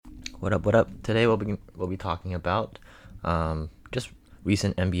What up? What up? Today we'll be talking about just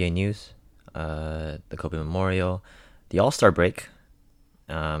recent NBA news, the Kobe Memorial, the All-Star break,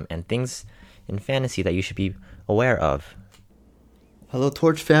 and things in fantasy that you should be aware of. Hello,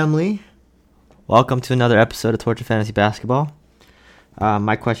 Torch family. Welcome to another episode of Torch of Fantasy Basketball.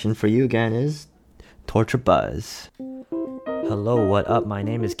 My question for you again is Torch or Buzz? Hello, what up? My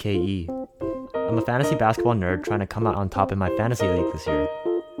name is KE. I'm a fantasy basketball nerd trying to come out on top in my fantasy league this year.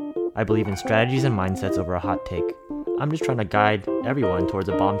 I believe in strategies and mindsets over a hot take. I'm just trying to guide everyone towards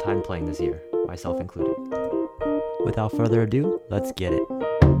a bomb time playing this year, myself included. Without further ado, let's get it.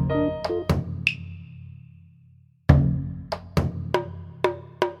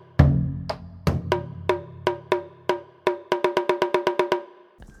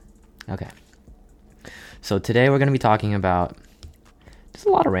 Okay. So today we're going to be talking about just a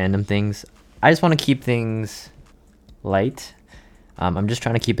lot of random things. I just want to keep things light. I'm just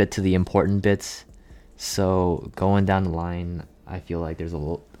trying to keep it to the important bits. So going down the line, I feel like there's a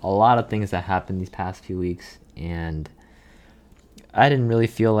lot of things that happened these past few weeks, and I didn't really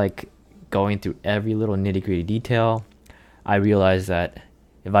feel like going through every little nitty-gritty detail. I realized that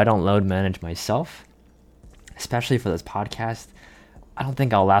if I don't load manage myself, especially for this podcast, I don't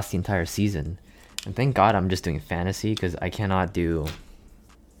think I'll last the entire season. And thank God I'm just doing fantasy, because I cannot do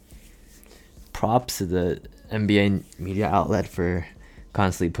props to the NBA media outlet for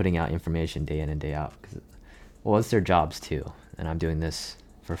constantly putting out information day in and day out. Well, it's their jobs too, and I'm doing this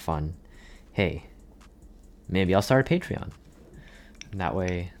for fun. Hey, maybe I'll start a Patreon. And that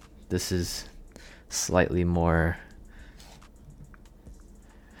way, this is slightly more...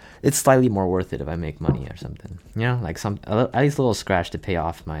 It's slightly more worth it if I make money or something. You know, like at least a little scratch to pay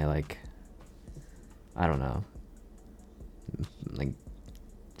off my, like, I don't know, like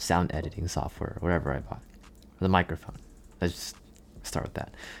sound editing software or whatever I bought. The microphone. Let's just start with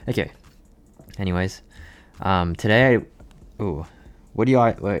that. Okay. Anyways, today, what do you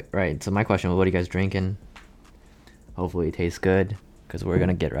right? So my question was, what are you guys drinking? Hopefully it tastes good, because we're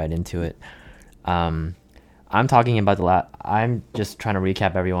gonna get right into it. I'm talking about I'm just trying to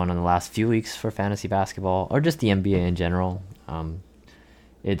recap everyone on the last few weeks for fantasy basketball, or just the NBA in general.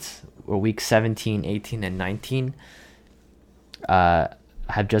 We're week 17, 18, and 19.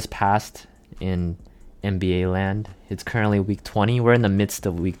 Have just passed in NBA land. It's currently week 20. We're in the midst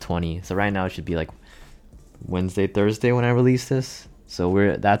of week 20. So right now it should be like Wednesday, Thursday when I release this.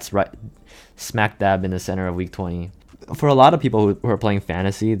 So that's right smack dab in the center of week 20. For a lot of people who are playing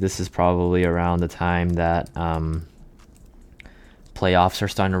fantasy, this is probably around the time that playoffs are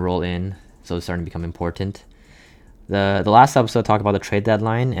starting to roll in. So it's starting to become important. The last episode talked about the trade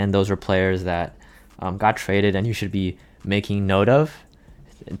deadline, and those were players that got traded and you should be making note of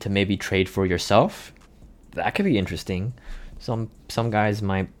to maybe trade for yourself. That could be interesting. Some guys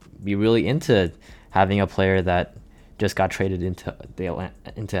might be really into having a player that just got traded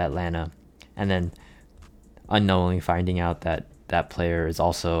into Atlanta, and then unknowingly finding out that that player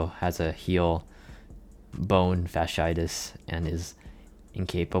also has a heel bone fasciitis and is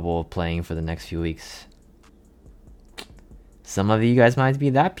incapable of playing for the next few weeks. Some of you guys might be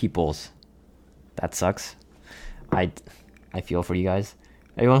that peoples. That sucks. I feel for you guys.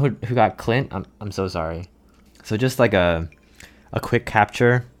 Everyone who got Clint, I'm so sorry. So just like a quick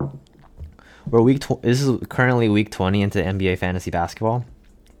capture. This is currently week 20 into NBA fantasy basketball,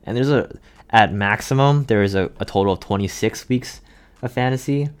 and at maximum there is a total of 26 weeks of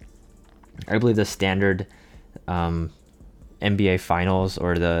fantasy. I believe the standard NBA finals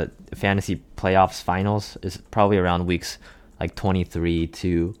or the fantasy playoffs finals is probably around weeks like 23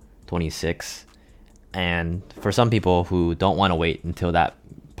 to 26. And for some people who don't want to wait until that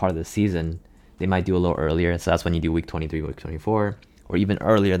part of the season, they might do a little earlier. So that's when you do week 23, week 24, or even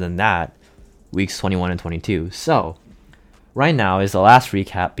earlier than that, weeks 21 and 22. So right now is the last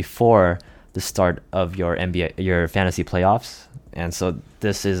recap before the start of your fantasy playoffs. And so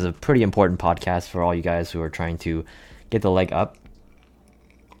this is a pretty important podcast for all you guys who are trying to get the leg up.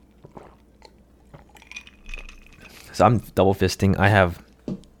 So I'm double fisting. I have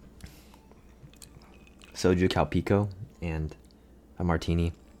soju Calpico and a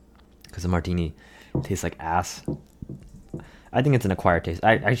martini, because the martini tastes like ass. I think it's an acquired taste.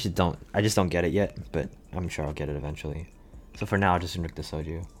 I just don't get it yet, but I'm sure I'll get it eventually. So for now, I'll just drink the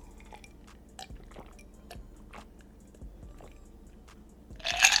soju.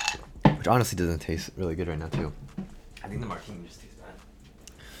 Which honestly doesn't taste really good right now too. I think the martini just tastes bad.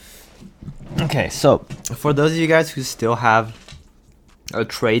 Okay, so for those of you guys who still have a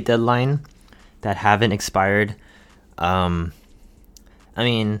trade deadline that haven't expired, I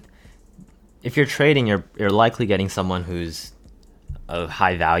mean, if you're trading, you're likely getting someone who's of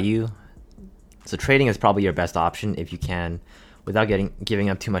high value. So trading is probably your best option if you can, without giving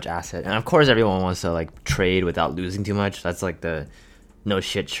up too much asset. And of course, everyone wants to like trade without losing too much. That's like the no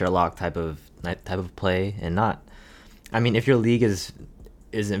shit Sherlock type of play, and not. I mean, if your league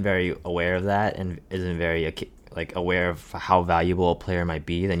isn't very aware of that and isn't very like aware of how valuable a player might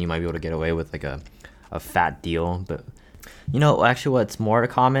be, then you might be able to get away with like a fat deal. But actually, what's more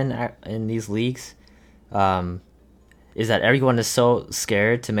common in these leagues is that everyone is so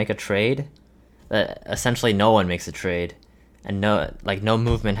scared to make a trade that essentially no one makes a trade, and no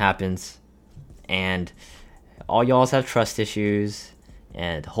movement happens, and all y'all have trust issues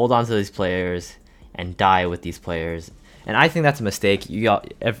and hold on to these players and die with these players. And I think that's a mistake.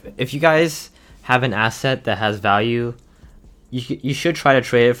 If you guys have an asset that has value, you should try to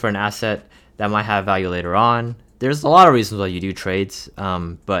trade it for an asset that might have value later on. There's a lot of reasons why you do trades,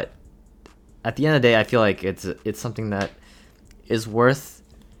 but at the end of the day, I feel like it's something that is worth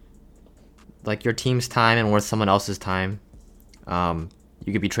like your team's time and worth someone else's time.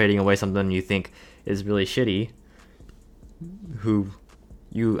 You could be trading away something you think is really shitty, who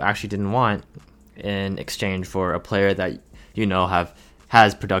you actually didn't want, in exchange for a player that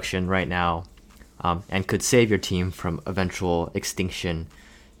has production right now, and could save your team from eventual extinction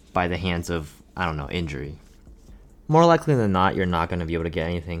by the hands of, I don't know, injury. More likely than not, you're not going to be able to get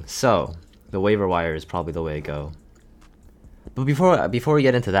anything. So the waiver wire is probably the way to go. But before we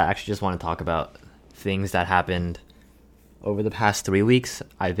get into that, I actually just want to talk about things that happened over the past 3 weeks.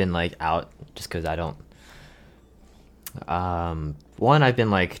 I've been like out just because I don't. One, I've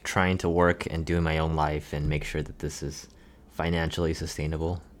been like trying to work and do my own life and make sure that this is financially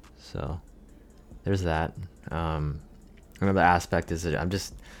sustainable. So there's that. Another aspect is that I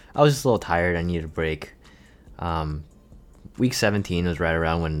was just a little tired. I needed a break. Week 17 was right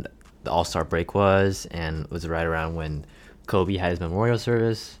around when the All-Star break was, and was right around when Kobe had his memorial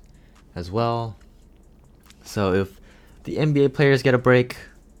service as well. So if the NBA players get a break,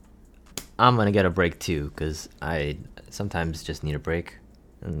 I'm going to get a break too, because I sometimes just need a break.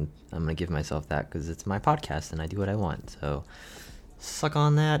 And I'm going to give myself that because it's my podcast and I do what I want. So suck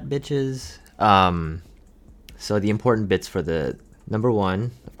on that, bitches. So the important bits for the number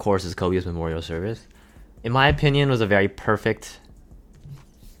one, of course, is Kobe's memorial service. In my opinion, was a very perfect,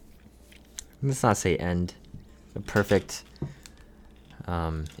 let's not say end, a perfect,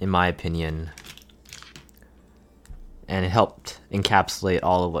 in my opinion, and it helped encapsulate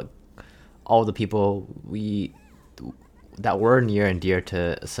all of the people that were near and dear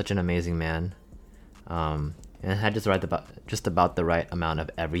to such an amazing man, and it had just about the right amount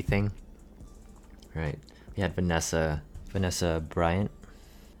of everything. Right, we had Vanessa Bryant,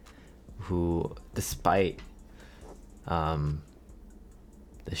 who, despite the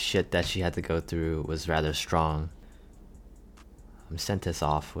shit that she had to go through, was rather strong. Sent us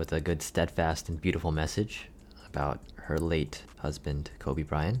off with a good, steadfast, and beautiful message about her late husband, Kobe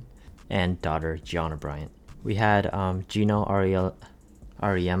Bryant, and daughter, Gianna Bryant. We had Gino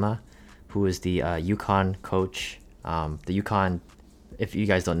Auriemma, who is the UConn coach. The UConn, if you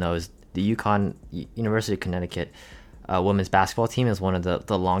guys don't know, is the UConn University of Connecticut women's basketball team is one of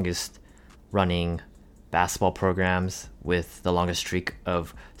the longest running basketball programs with the longest streak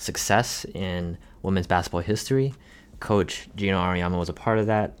of success in women's basketball history. Coach Gino Auriemma was a part of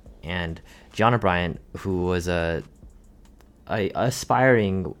that, and Gianna Bryant, who was a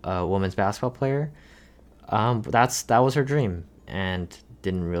aspiring women's basketball player, that was her dream, and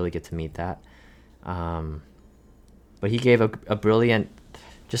didn't really get to meet that. But he gave a brilliant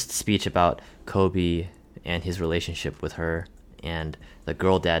just speech about Kobe and his relationship with her and the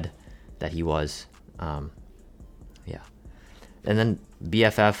girl dad that he was. And then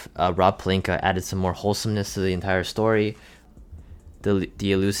BFF Rob Pelinka added some more wholesomeness to the entire story.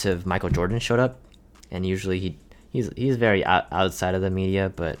 The elusive Michael Jordan showed up, and usually he's very outside of the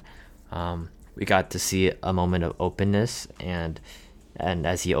media, but we got to see a moment of openness, and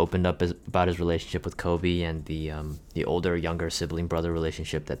as he opened up about his relationship with Kobe and the older younger sibling brother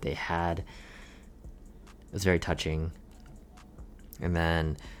relationship that they had, it was very touching. And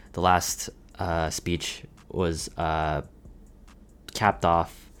then the last speech was capped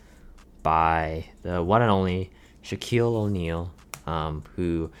off by the one and only Shaquille O'Neal,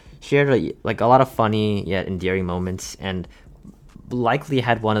 who shared a lot of funny yet endearing moments, and likely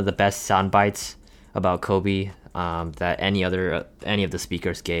had one of the best sound bites about Kobe that any of the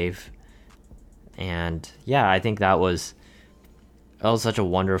speakers gave. And yeah, I think that was such a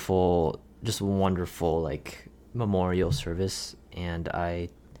wonderful like memorial service, and I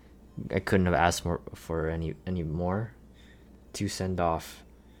couldn't have asked for any more to send off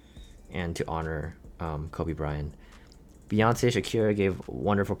and to honor Kobe Bryant. Beyonce, Shakira gave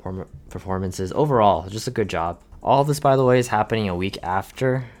wonderful performances. Overall, just a good job. All of this, by the way, is happening a week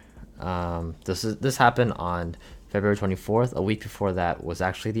after. This happened on February 24th. A week before that was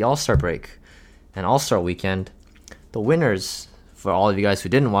actually the All-Star break and All-Star weekend. The winners, for all of you guys who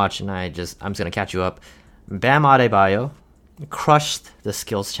didn't watch, and I'm just gonna catch you up. Bam Adebayo crushed the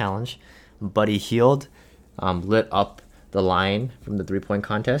skills challenge. Buddy Hield lit up the line from the three-point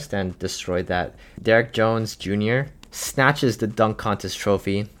contest and destroyed that. Derek Jones Jr. snatches the dunk contest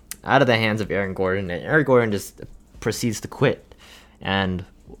trophy out of the hands of Aaron Gordon, and Aaron Gordon just proceeds to quit and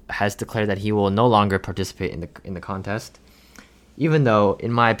has declared that he will no longer participate in the contest. Even though,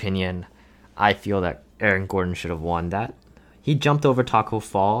 in my opinion, I feel that Aaron Gordon should have won that. He jumped over Taco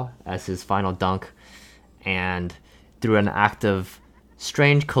Fall as his final dunk, and through an act of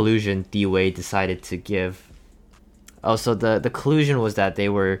strange collusion, D-Wade decided to give. Oh, so the collusion was that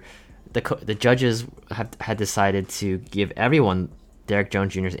the judges had decided to give everyone, Derek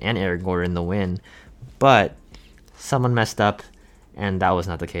Jones Jr. and Aaron Gordon, the win, but someone messed up, and that was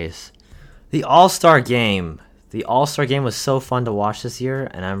not the case. The All-Star Game. The All-Star Game was so fun to watch this year,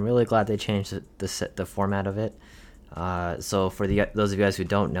 and I'm really glad they changed the format of it. So for those of you guys who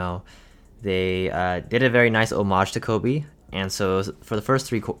don't know, they did a very nice homage to Kobe, and so for the first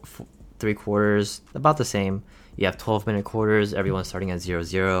three quarters, about the same. You have 12-minute quarters, everyone's starting at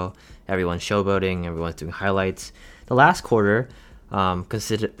 0-0, everyone's showboating, everyone's doing highlights. The last quarter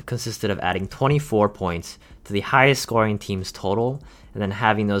consisted of adding 24 points to the highest scoring team's total, and then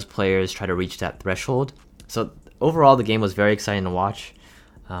having those players try to reach that threshold. So overall, the game was very exciting to watch.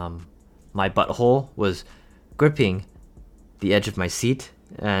 My butthole was gripping the edge of my seat,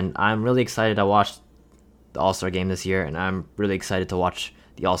 and I'm really excited to watch the All-Star Game this year, and I'm really excited to watch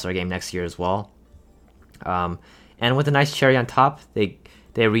the All-Star Game next year as well. And with a nice cherry on top, they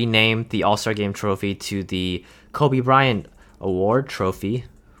renamed the All-Star Game trophy to the Kobe Bryant Award trophy.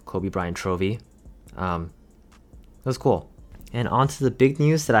 Kobe Bryant trophy. It was cool. And on to the big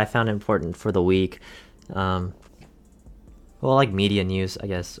news that I found important for the week. Well, like media news, I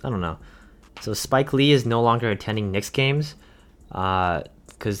guess. I don't know. So Spike Lee is no longer attending Knicks games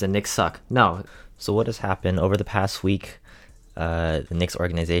because the Knicks suck. No. So what has happened over the past week? The Knicks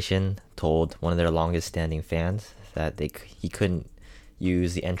organization told one of their longest standing fans that he couldn't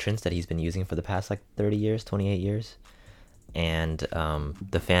use the entrance that he's been using for the past 30 years, 28 years. And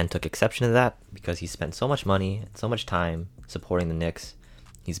the fan took exception to that because he spent so much money and so much time supporting the Knicks.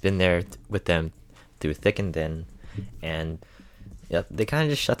 He's been there with them through thick and thin. And they kind of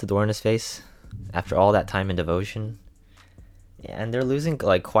just shut the door in his face after all that time and devotion. And they're losing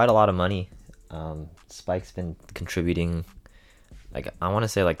quite a lot of money. Spike's been contributing I want to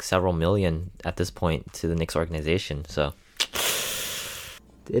say several million at this point to the Knicks organization. So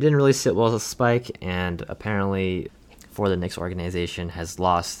it didn't really sit well with Spike, and apparently for the Knicks organization has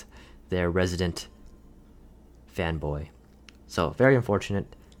lost their resident fanboy. So very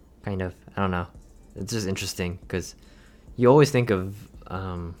unfortunate, kind of. I don't know. It's just interesting because you always think of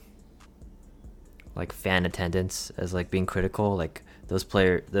fan attendance as being critical,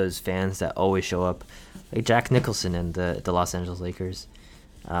 those fans that always show up, like Jack Nicholson and the Los Angeles Lakers.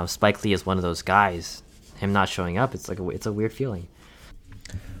 Spike Lee is one of those guys. Him not showing up, it's a weird feeling.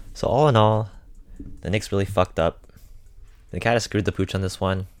 So all in all, the Knicks really fucked up. They kind of screwed the pooch on this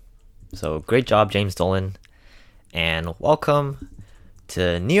one. So great job, James Dolan, and welcome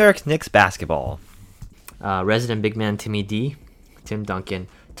to New York Knicks basketball. Resident big man Tim Duncan,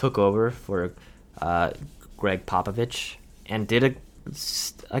 took over for Greg Popovich and did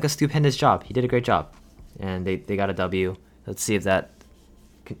a stupendous job. He did a great job, and they got a W. Let's see if that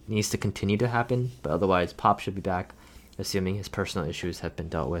needs to continue to happen, but otherwise Pop should be back, assuming his personal issues have been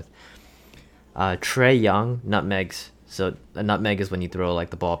dealt with. Trae Young nutmegs. So a nutmeg is when you throw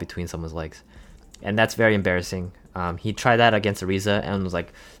the ball between someone's legs, and that's very embarrassing. He tried that against Ariza and was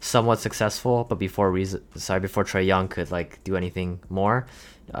somewhat successful, but before Trae Young could do anything more,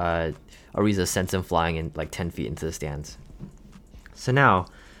 Ariza sent him flying in 10 feet into the stands. So now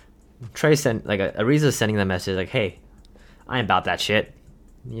Ariza's sending the message hey, I ain't about that shit.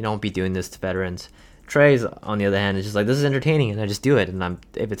 You don't be doing this to veterans. Trae's on the other hand is just this is entertaining and I just do it, and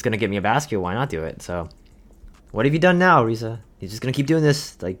if it's gonna get me a basket, why not do it? So what have you done now, Ariza? You're just gonna keep doing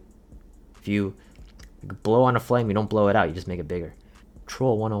this. If you blow on a flame, you don't blow it out, you just make it bigger.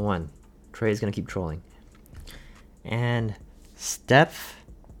 Troll 101. Trae's gonna keep trolling. And Chef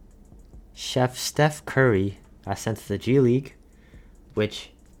Steph Curry got sent to the G League, which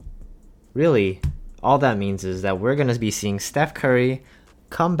really all that means is that we're gonna be seeing Steph Curry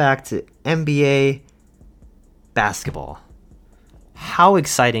come back to NBA basketball. How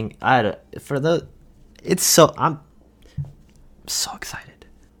exciting! so excited.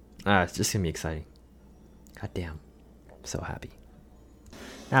 It's just gonna be exciting. God damn. I'm so happy.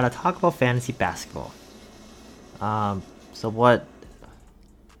 Now to talk about fantasy basketball. So what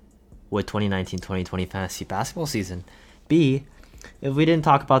would 2019-2020 fantasy basketball season be if we didn't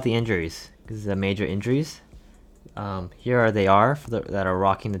talk about the injuries? Because the major injuries. Here they are that are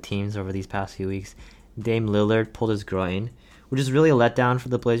rocking the teams over these past few weeks. Dame Lillard pulled his groin, which is really a letdown for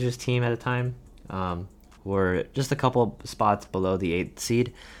the Blazers team at the time. We're just a couple spots below the 8th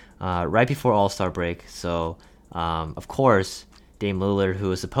seed, right before All-Star break. So, of course, Dame Lillard, who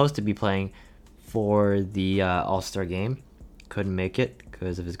was supposed to be playing for the All-Star game, couldn't make it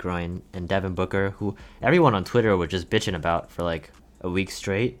because of his groin. And Devin Booker, who everyone on Twitter was just bitching about for like a week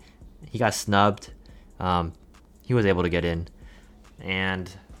straight, he got snubbed. He was able to get in.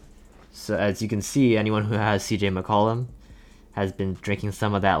 And so as you can see, anyone who has CJ McCollum has been drinking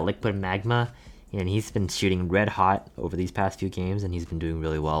some of that liquid magma, and he's been shooting red hot over these past few games, and he's been doing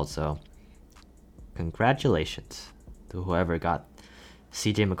really well. So congratulations to whoever got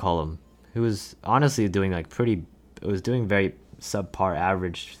CJ McCollum, who was honestly doing doing very subpar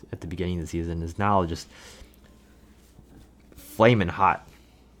average at the beginning of the season, is now just flaming hot.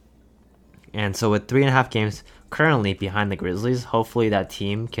 And so with 3.5 games currently behind the Grizzlies, hopefully that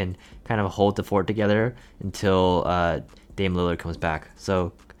team can kind of hold the fort together until Dame Lillard comes back.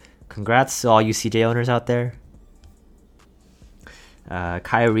 So congrats to all you CJ owners out there.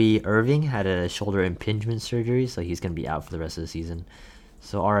 Kyrie Irving had a shoulder impingement surgery, so he's going to be out for the rest of the season.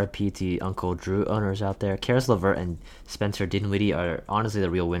 So RIP to Uncle Drew owners out there. Karis LeVert and Spencer Dinwiddie are honestly the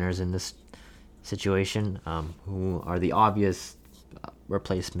real winners in this situation, who are the obvious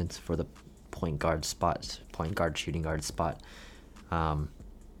replacements for the point guard shooting guard spot.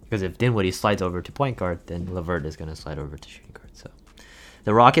 Because if Dinwiddie slides over to point guard, then LeVert is going to slide over to shooting guard. So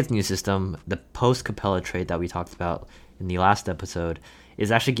the Rockets' new system, the post-Capella trade that we talked about in the last episode,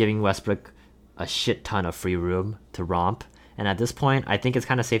 is actually giving Westbrook a shit ton of free room to romp. And at this point, I think it's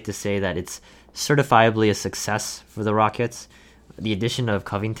kind of safe to say that it's certifiably a success for the Rockets. The addition of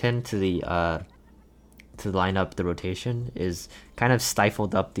Covington to line up the rotation is kind of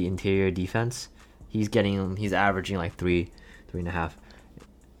stifled up the interior defense. He's averaging like 3.5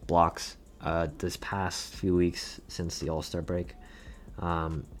 blocks this past few weeks since the All-Star break.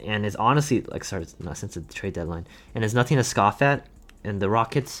 And it's honestly not since the trade deadline, and it's nothing to scoff at. And the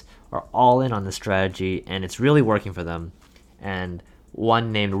Rockets are all in on the strategy, and it's really working for them. And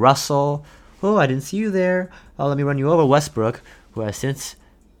one named Russell, I didn't see you there. Let me run you over. Westbrook, who has since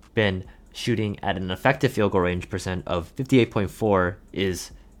been shooting at an effective field goal range percent of 58.4,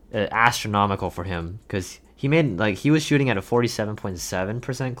 is astronomical for him, because he was shooting at a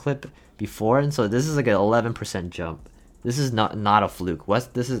 47.7% clip before, and so this is like an 11% jump. This is not a fluke.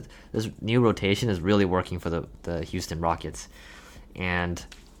 This new rotation is really working for the Houston Rockets, and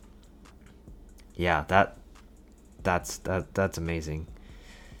yeah, that's amazing.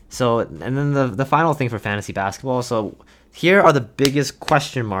 So, and then the final thing for fantasy basketball. So here are the biggest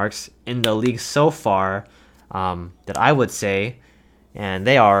question marks in the league so far, that I would say, and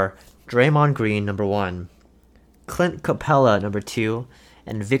they are Draymond Green, number 1, Clint Capella, number 2,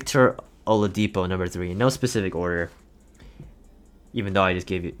 and Victor Oladipo, number 3. No specific order, even though I just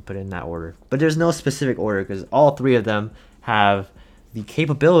put it in that order. But there's no specific order because all 3 of them have the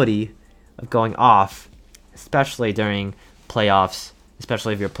capability of going off, especially during playoffs,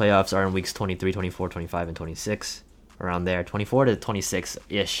 especially if your playoffs are in weeks 23, 24, 25, and 26, around there, 24 to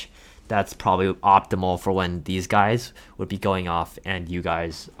 26-ish. That's probably optimal for when these guys would be going off and you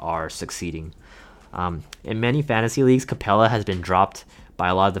guys are succeeding. In many fantasy leagues, Capella has been dropped by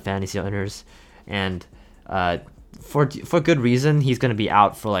a lot of the fantasy owners, and for good reason. He's going to be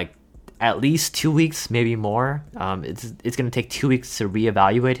out for like at least 2 weeks, maybe more. It's going to take 2 weeks to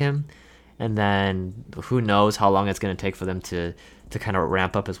reevaluate him, and then who knows how long it's going to take for them to kind of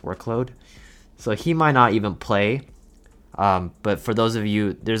ramp up his workload. So he might not even play. But for those of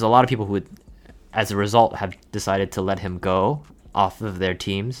you, there's a lot of people who would, as a result, have decided to let him go off of their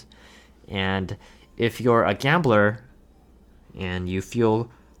teams. And if you're a gambler and you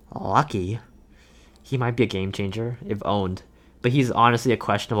feel lucky, he might be a game changer if owned. But he's honestly a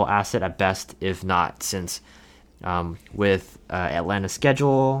questionable asset at best, if not, since with Atlanta's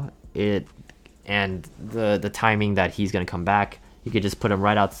schedule, and the timing that he's going to come back, you could just put him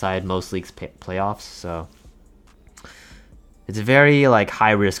right outside most leagues' playoffs. So it's very like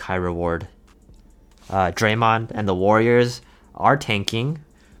high risk, high reward. Draymond and the Warriors are tanking,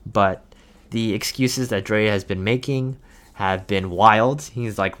 but the excuses that Dre has been making have been wild.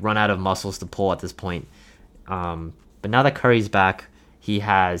 He's like run out of muscles to pull at this point. But now that Curry's back, he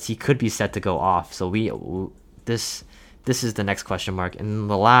could be set to go off. So this this is the next question mark. And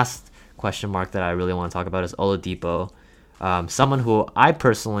the last question mark that I really want to talk about is Oladipo, someone who I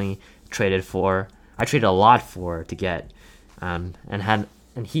personally traded for. I traded a lot for to get, and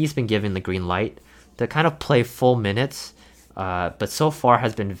he's been given the green light to kind of play full minutes, but so far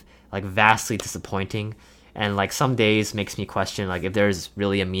has been like vastly disappointing, and like some days makes me question like if there's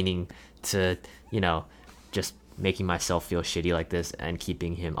really a meaning to just making myself feel shitty like this and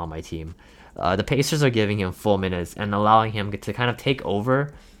keeping him on my team. The Pacers are giving him full minutes and allowing him to kind of take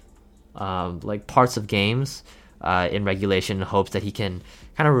over like parts of games in regulation in hopes that he can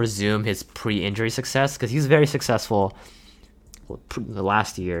kind of resume his pre-injury success, because he was very successful the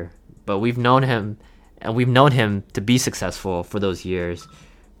last year, but we've known him to be successful for those years.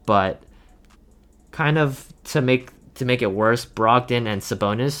 But kind of to make it worse, Brogdon and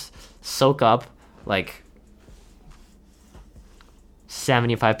Sabonis soak up like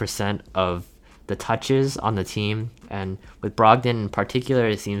 75% of the touches on the team, and with Brogdon in particular,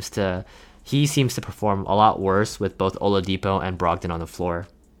 he seems to perform a lot worse with both Oladipo and Brogdon on the floor.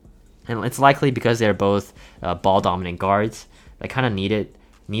 And it's likely because they're both ball dominant guards. They kind of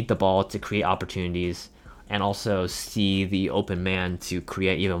need the ball to create opportunities, and also see the open man to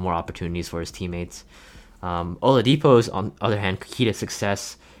create even more opportunities for his teammates. Oladipo's, on the other hand, key to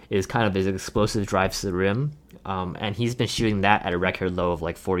success is kind of his explosive drives to the rim, and he's been shooting that at a record low of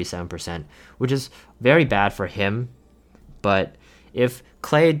like 47%, which is very bad for him. But if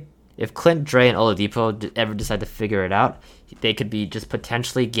Clint, Dre, and Oladipo ever decide to figure it out, they could be just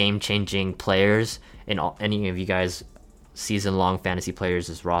potentially game-changing players in any of you guys' season-long fantasy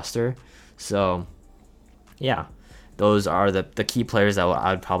players' roster. So, yeah, those are the key players that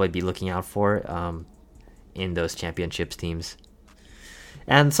I would probably be looking out for in those championships teams.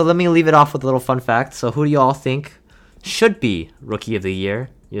 And so let me leave it off with a little fun fact. So who do you all think should be Rookie of the Year?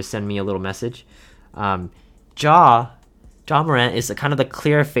 You send me a little message. Ja Morant is kind of the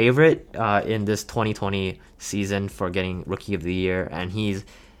clear favorite in this 2020 season for getting Rookie of the Year, and his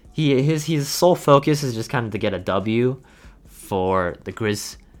sole focus is just kind of to get a W for the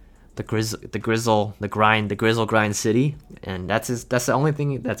Grizzle Grind City, and that's the only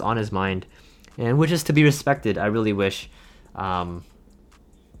thing that's on his mind, and which is to be respected. I really wish,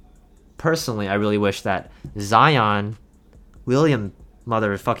 personally, that Zion William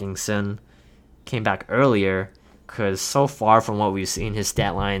motherfucking Sin came back earlier, because so far from what we've seen, his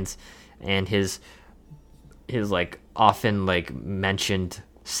stat lines and his like often like mentioned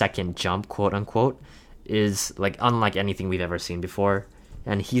second jump, quote unquote, is like unlike anything we've ever seen before.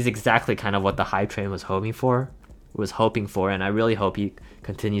 And he's exactly kind of what the hype train was hoping for, and I really hope he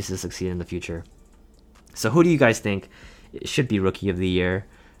continues to succeed in the future. So who do you guys think should be Rookie of the Year?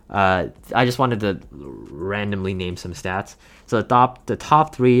 I just wanted to randomly name some stats. So the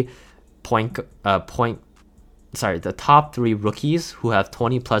top three rookies who have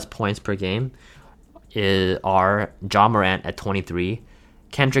 20 plus points per game are Ja Morant at 23,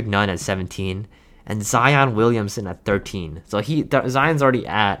 Kendrick Nunn at 17, and Zion Williamson at 13. So Zion's already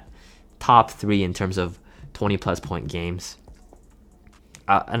at top 3 in terms of 20 plus point games.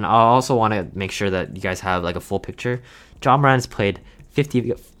 And I also want to make sure that you guys have like a full picture. Ja Morant's played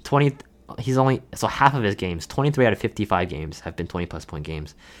 20. So half of his games, 23 out of 55 games, have been 20 plus point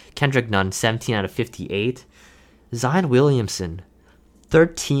games. Kendrick Nunn, 17 out of 58. Zion Williamson,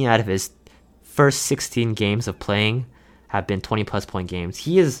 13 out of his first 16 games of playing have been 20 plus point games.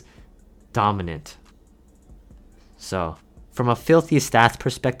 He is dominant. So from a filthy stats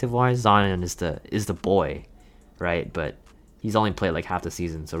perspective wise, Zion is the boy, right? But he's only played like half the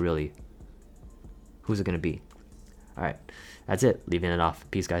season, so really, who's it gonna be? All right, that's it. Leaving it off.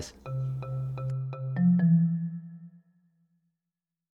 Peace, guys.